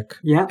in check.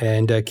 Yeah.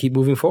 And keep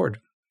moving forward.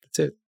 That's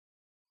it.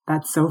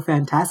 That's so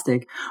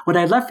fantastic. What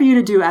I'd love for you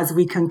to do as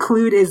we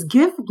conclude is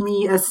give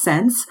me a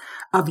sense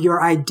of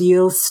your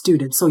ideal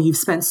student. So you've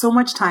spent so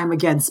much time,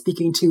 again,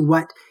 speaking to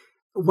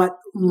what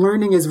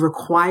learning is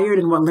required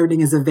and what learning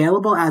is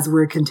available as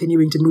we're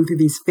continuing to move through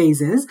these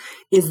phases.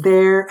 Is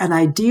there an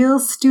ideal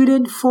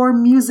student for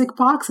Music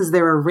Box? Is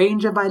there a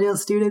range of ideal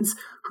students?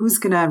 Who's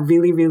going to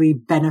really, really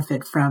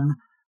benefit from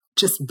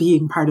just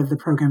being part of the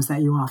programs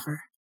that you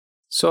offer?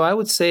 So I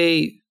would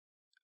say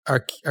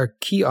our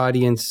key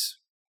audience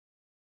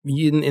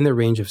in the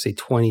range of, say,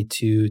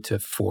 22 to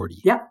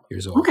 40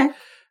 years old. Okay.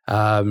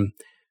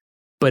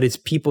 But it's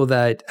people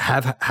that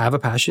have a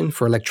passion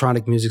for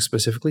electronic music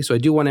specifically. So I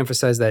do want to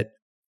emphasize that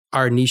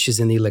our niche is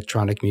in the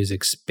electronic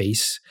music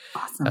space.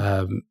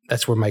 Awesome.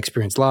 That's where my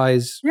experience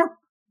lies.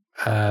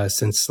 Yep.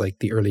 Since like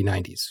the early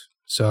 90s.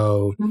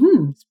 So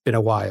it's been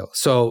a while.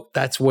 So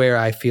that's where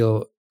I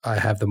feel I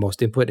have the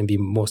most input and be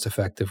most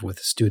effective with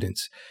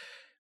students.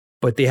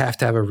 But they have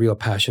to have a real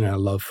passion and a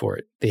love for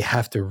it. They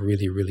have to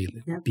really, really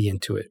be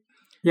into it.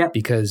 Yeah.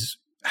 Because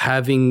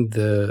having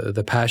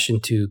the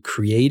passion to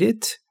create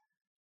it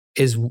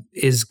is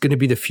going to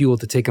be the fuel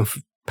to take them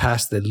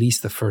past at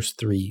least the first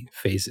 3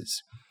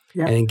 phases.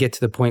 Yep. and then get to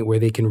the point where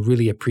they can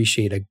really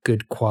appreciate a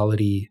good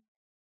quality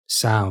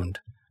sound,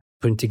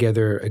 putting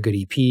together a good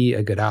EP,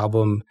 a good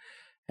album,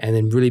 and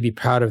then really be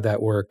proud of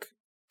that work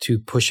to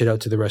push it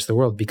out to the rest of the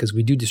world, because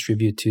we do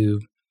distribute to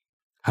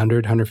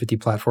 100, 150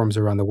 platforms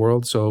around the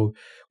world. So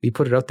we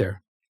put it out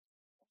there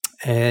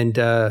and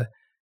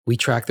we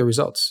track the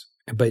results.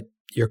 But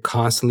you're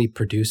constantly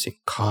producing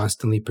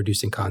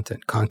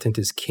content. Content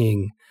is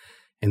king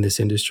in this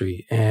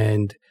industry.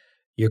 And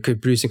you're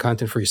producing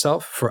content for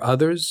yourself, for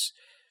others.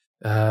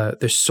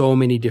 There's so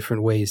many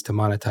different ways to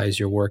monetize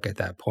your work at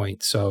that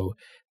point. So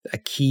a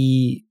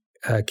key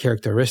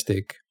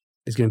characteristic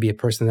is going to be a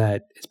person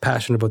that is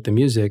passionate about the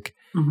music,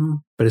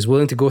 but is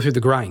willing to go through the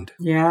grind.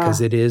 Yeah.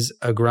 Because it is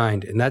a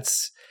grind. And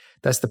that's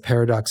the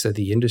paradox of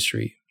the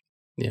industry,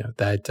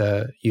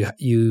 that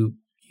you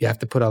have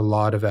to put a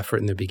lot of effort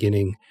in the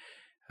beginning,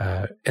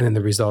 and then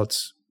the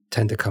results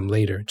tend to come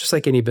later. Just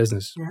like any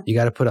business. Yeah. You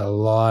got to put a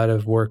lot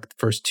of work the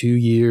first 2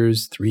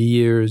 years, 3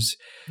 years,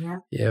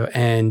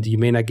 and you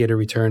may not get a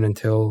return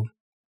until,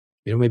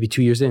 maybe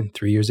 2 years in,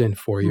 3 years in,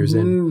 4 years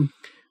in.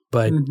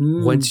 But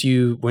once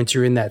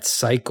you're in that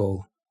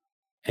cycle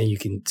and you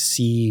can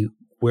see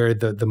where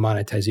the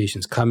monetization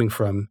is coming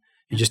from,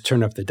 you just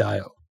turn up the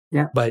dial.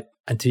 Yeah. But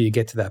until you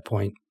get to that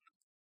point,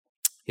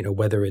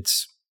 whether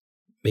it's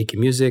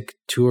making music,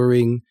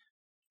 touring,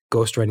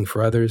 ghostwriting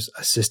for others,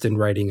 assistant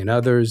writing in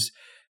others,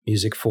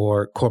 music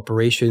for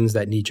corporations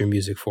that need your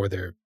music for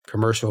their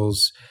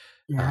commercials.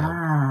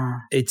 Yeah.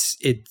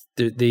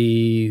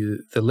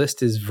 The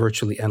list is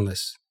virtually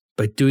endless.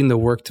 But doing the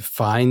work to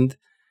find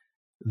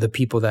the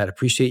people that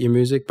appreciate your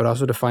music, but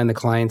also to find the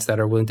clients that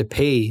are willing to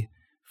pay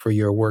for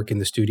your work in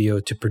the studio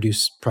to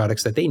produce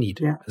products that they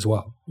need as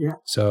well. Yeah.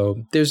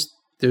 So there's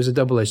a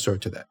double-edged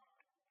sword to that.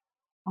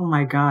 Oh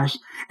my gosh.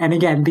 And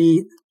again,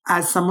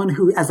 as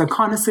a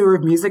connoisseur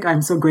of music,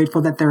 I'm so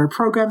grateful that there are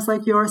programs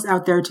like yours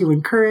out there to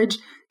encourage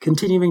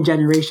continuing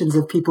generations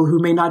of people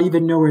who may not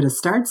even know where to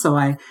start. So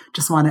I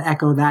just want to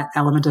echo that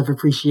element of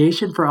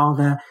appreciation for all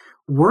the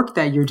work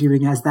that you're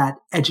doing as that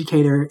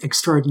educator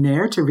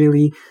extraordinaire to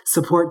really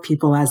support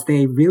people as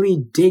they really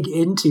dig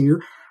into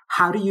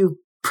how do you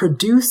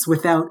produce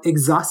without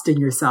exhausting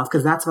yourself?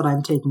 Because that's what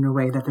I'm taking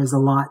away, that there's a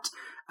lot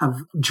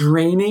of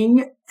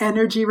draining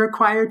energy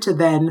required to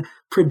then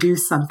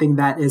produce something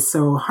that is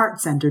so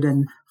heart-centered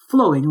and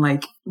flowing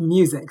like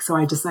music. So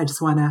I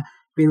just want to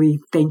really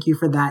thank you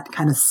for that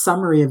kind of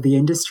summary of the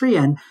industry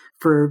and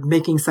for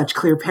making such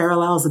clear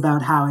parallels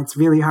about how it's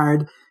really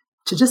hard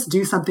to just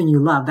do something you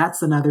love.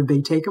 That's another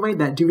big takeaway,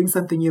 that doing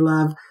something you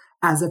love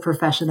as a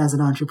profession, as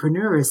an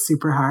entrepreneur, is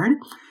super hard.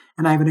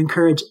 And I would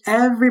encourage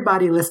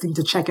everybody listening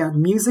to check out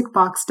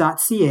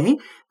musicbox.ca.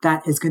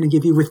 That is going to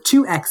give you, with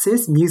 2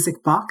 X's,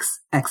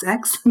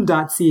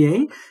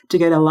 musicboxxx.ca, to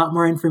get a lot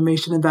more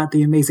information about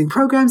the amazing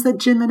programs that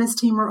Jim and his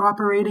team are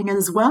operating, and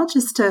as well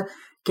just to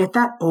get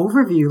that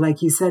overview.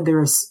 Like you said, there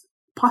are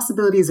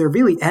possibilities are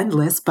really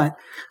endless, but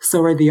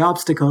so are the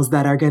obstacles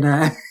that are going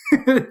to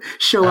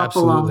show up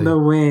along the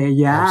way.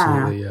 Yeah.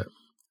 Absolutely, yeah.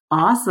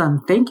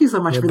 Awesome. Thank you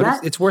so much for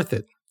that. It's worth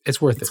it. It's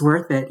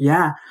worth it.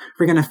 Yeah.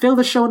 We're going to fill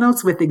the show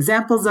notes with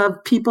examples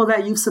of people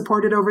that you've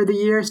supported over the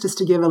years, just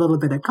to give a little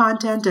bit of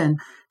content, and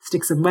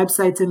stick some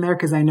websites in there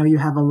because I know you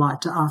have a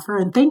lot to offer.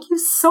 And thank you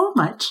so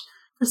much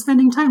for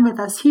spending time with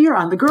us here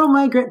on the Grow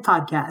My Grit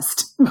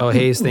podcast. Oh,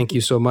 Hayes, thank you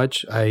so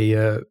much.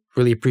 I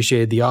really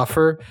appreciated the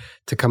offer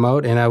to come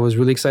out, and I was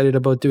really excited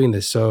about doing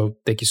this. So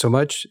thank you so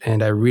much.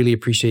 And I really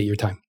appreciate your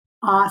time.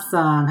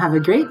 Awesome. Have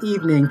a great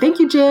evening. Thank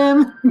you,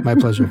 Jim. My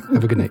pleasure.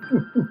 Have a good night.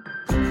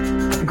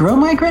 The Grow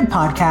My Grit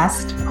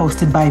podcast,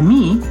 hosted by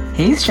me,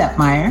 Hayes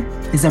Shepmeyer,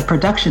 is a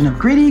production of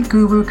Gritty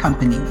Guru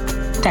Company.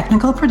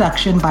 Technical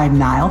production by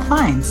Niall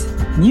Fines.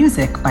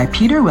 Music by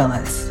Peter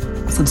Willis.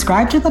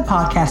 Subscribe to the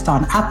podcast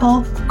on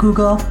Apple,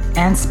 Google,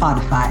 and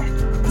Spotify.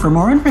 For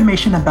more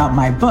information about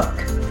my book,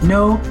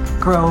 Know,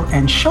 Grow,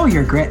 and Show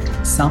Your Grit,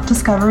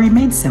 Self-Discovery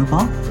Made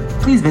Simple,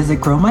 please visit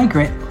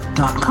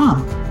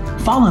growmygrit.com.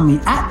 Follow me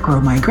at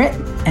Grow My Grit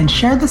and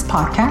share this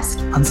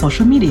podcast on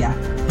social media.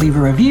 Leave a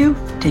review,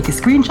 take a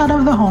screenshot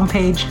of the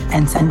homepage,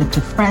 and send it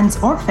to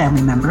friends or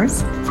family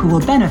members who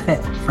will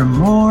benefit from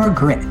more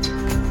grit.